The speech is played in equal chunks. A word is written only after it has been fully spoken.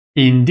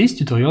In this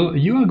tutorial,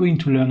 you are going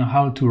to learn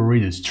how to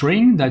read a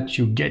string that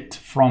you get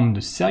from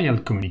the serial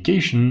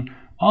communication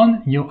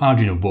on your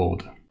Arduino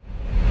board.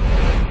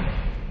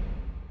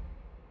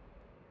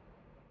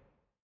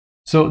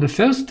 So the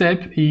first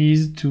step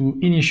is to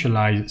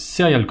initialize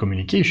serial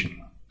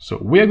communication. So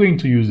we are going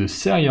to use the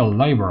serial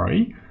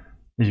library.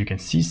 As you can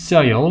see,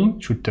 serial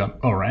should turn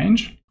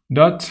orange,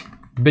 dot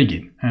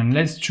begin. And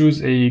let's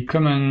choose a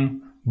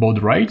common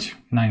baud rate,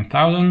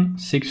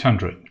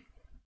 9600.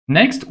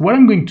 Next, what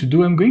I'm going to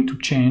do, I'm going to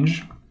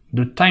change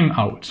the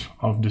timeout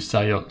of the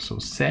serial. So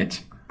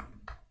set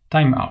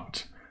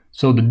timeout.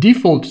 So the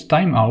default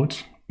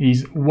timeout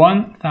is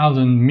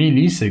 1000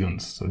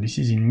 milliseconds. So this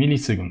is in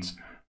milliseconds.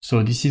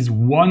 So this is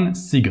 1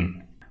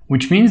 second,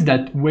 which means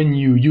that when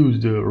you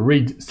use the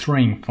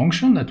readString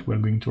function that we're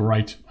going to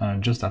write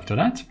just after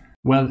that,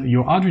 well,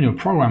 your Arduino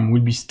program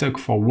will be stuck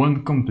for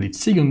 1 complete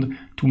second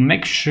to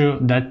make sure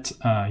that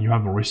you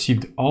have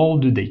received all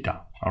the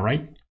data, all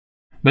right?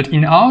 But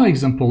in our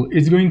example,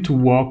 it's going to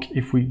work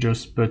if we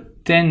just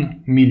put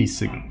 10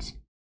 milliseconds.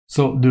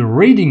 So the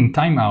reading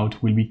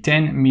timeout will be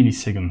 10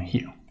 milliseconds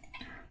here.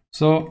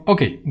 So,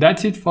 okay,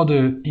 that's it for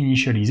the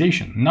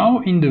initialization.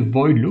 Now in the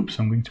void loop,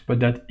 so I'm going to put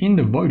that in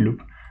the void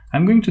loop,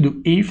 I'm going to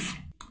do if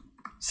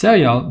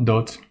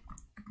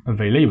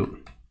serial.available.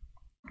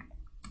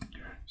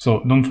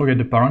 So don't forget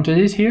the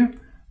parenthesis here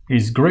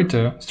is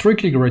greater,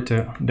 strictly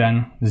greater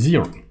than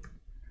 0.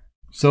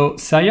 So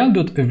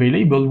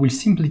serial.available will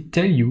simply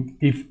tell you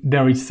if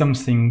there is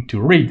something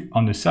to read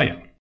on the serial.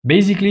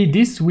 Basically,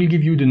 this will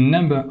give you the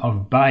number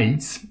of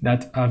bytes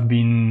that have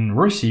been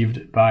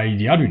received by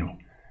the Arduino.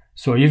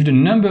 So if the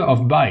number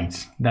of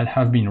bytes that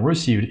have been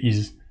received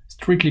is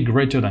strictly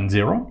greater than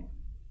 0,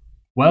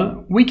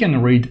 well, we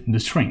can read the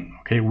string.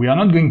 Okay, we are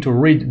not going to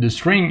read the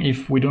string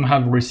if we don't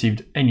have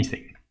received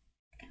anything.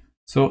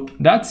 So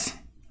that's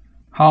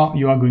how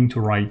you are going to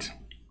write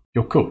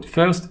your code.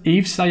 First,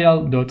 if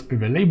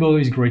serial.available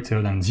is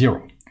greater than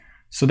 0.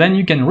 So then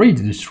you can read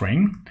the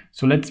string.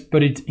 So let's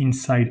put it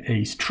inside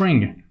a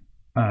string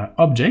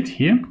object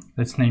here.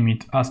 Let's name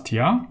it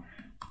str.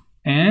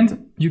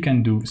 And you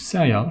can do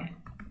serial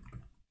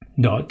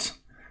dot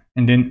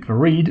and then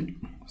read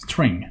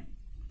string.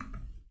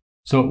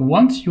 So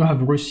once you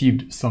have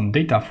received some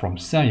data from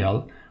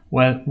serial,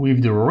 well,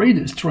 with the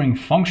readString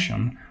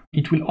function,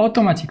 it will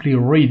automatically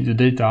read the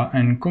data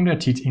and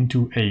convert it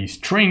into a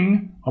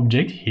string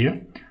object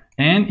here,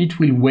 and it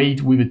will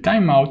wait with a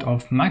timeout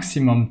of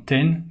maximum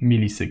 10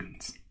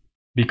 milliseconds,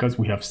 because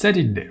we have set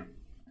it there.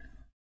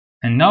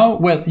 And now,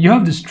 well, you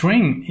have the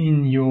string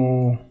in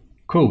your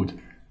code.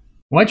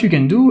 What you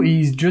can do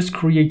is just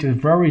create a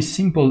very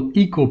simple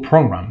echo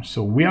program.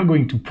 So we are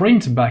going to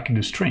print back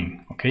the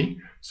string, okay?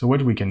 So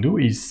what we can do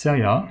is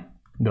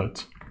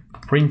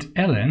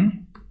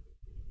serial.println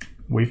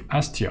with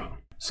str.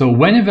 So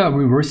whenever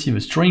we receive a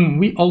string,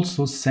 we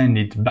also send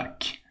it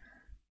back.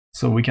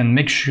 So we can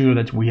make sure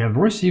that we have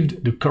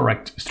received the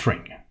correct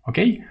string,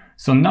 okay?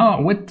 So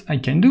now what I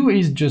can do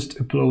is just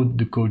upload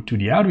the code to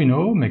the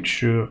Arduino, make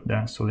sure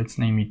that, so let's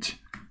name it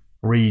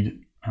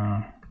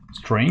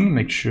readString,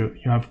 make sure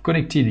you have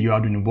connected your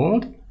Arduino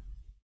board.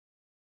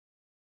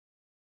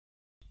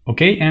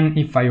 Okay, and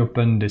if I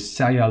open the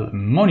serial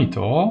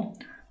monitor,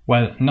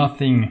 well,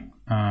 nothing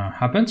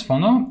happens for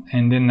now,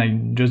 and then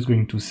I'm just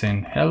going to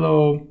send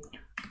hello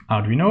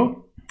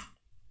Arduino,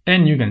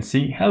 and you can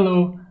see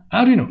hello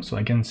Arduino. So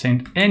I can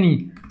send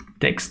any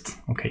text,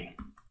 okay,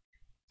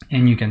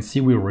 and you can see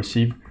we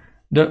receive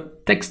the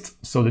text.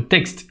 So the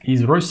text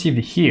is received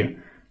here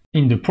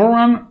in the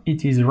program,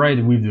 it is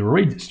read with the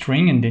read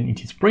string, and then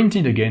it is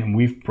printed again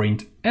with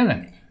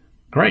println.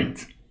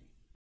 Great.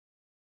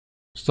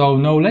 So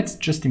now let's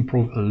just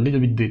improve a little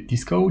bit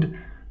this code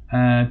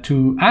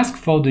to ask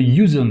for the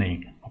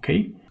username,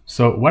 okay?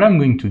 So what I'm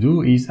going to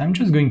do is I'm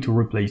just going to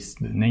replace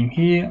the name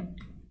here,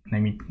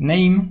 name it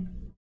name.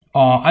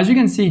 As you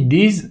can see,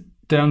 this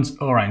turns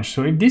orange.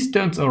 So if this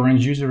turns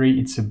orange, usually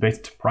it's a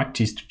best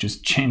practice to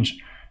just change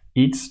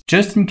it,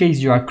 just in case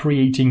you are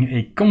creating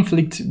a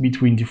conflict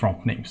between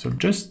different names. So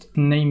just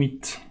name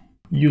it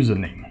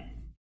username.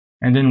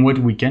 And then what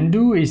we can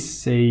do is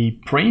say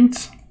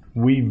print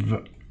with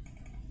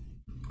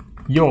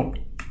your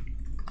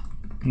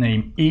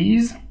name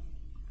is,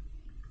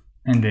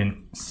 and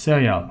then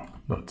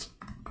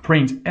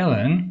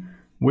serial.println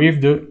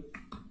with the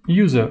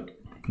user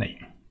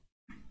name.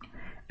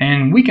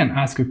 And we can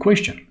ask a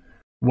question.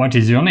 What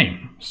is your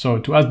name? So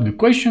to ask the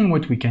question,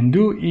 what we can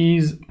do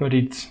is put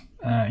it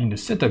in the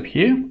setup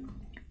here,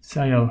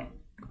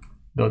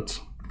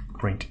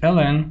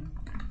 serial.println,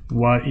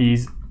 what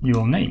is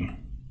your name?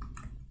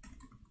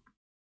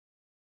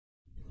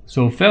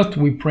 So first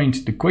we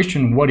print the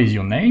question, what is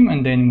your name?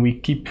 And then we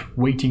keep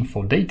waiting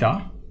for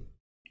data.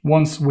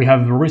 Once we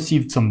have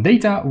received some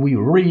data, we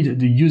read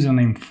the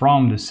username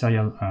from the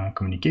serial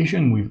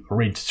communication with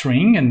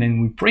readString, and then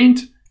we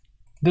print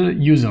the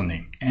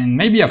username. And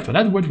maybe after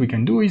that, what we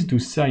can do is do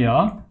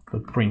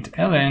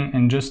serial.println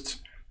and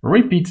just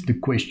repeat the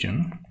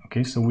question.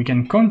 Okay, so we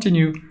can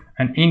continue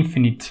an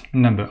infinite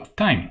number of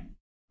times.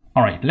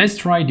 All right, let's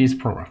try this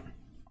program.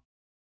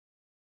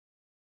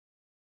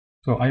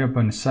 So I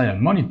open serial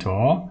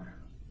monitor.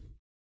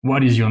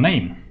 What is your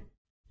name?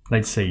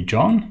 Let's say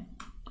John.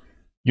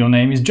 Your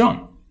name is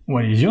John.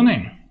 What is your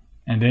name?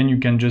 And then you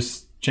can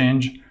just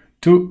change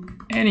to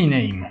any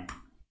name.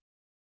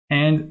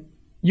 And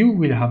you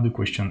will have the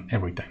question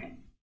every time.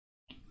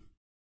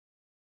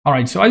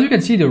 Alright, so as you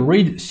can see, the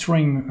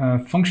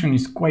readString function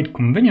is quite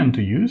convenient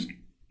to use.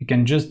 You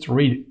can just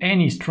read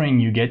any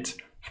string you get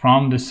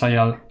from the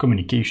serial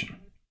communication.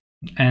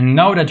 And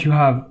now that you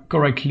have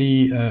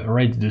correctly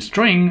read the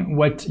string,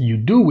 what you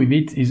do with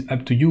it is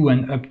up to you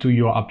and up to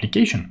your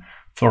application.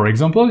 For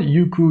example,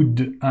 you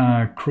could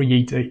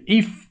create a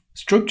if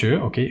structure,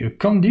 okay, a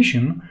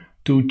condition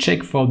to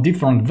check for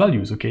different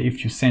values. Okay,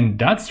 if you send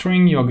that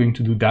string, you are going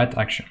to do that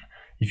action.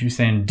 If you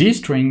send this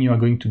string, you are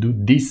going to do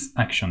this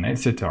action,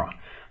 etc.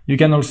 You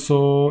can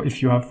also,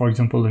 if you have, for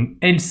example, an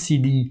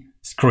LCD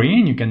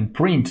screen, you can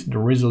print the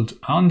result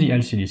on the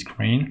LCD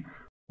screen.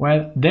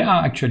 Well, there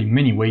are actually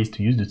many ways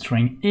to use the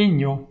string in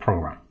your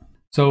program.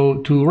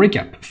 So to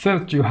recap,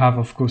 first you have,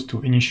 of course,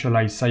 to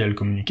initialize serial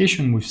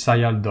communication with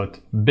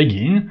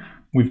serial.begin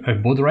with a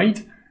baud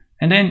rate,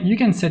 and then you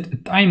can set a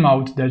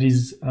timeout that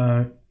is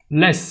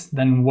less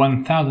than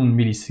 1000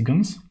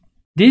 milliseconds.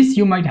 This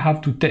you might have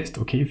to test,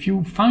 okay? If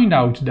you find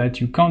out that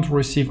you can't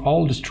receive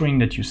all the string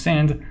that you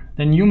send,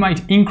 then you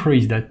might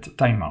increase that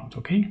timeout,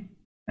 okay?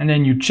 And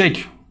then you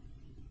check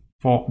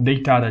for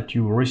data that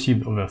you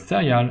received over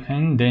serial,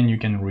 and then you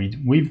can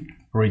read with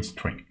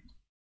readString.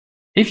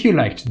 If you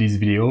liked this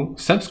video,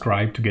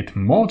 subscribe to get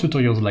more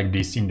tutorials like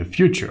this in the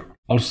future.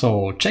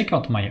 Also, check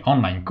out my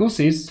online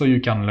courses so you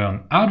can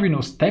learn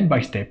Arduino step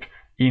by step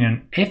in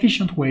an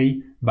efficient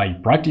way by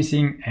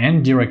practicing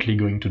and directly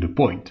going to the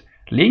point.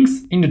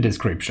 Links in the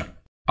description.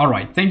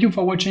 Alright, thank you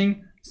for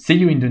watching. See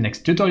you in the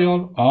next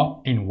tutorial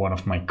or in one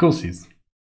of my courses.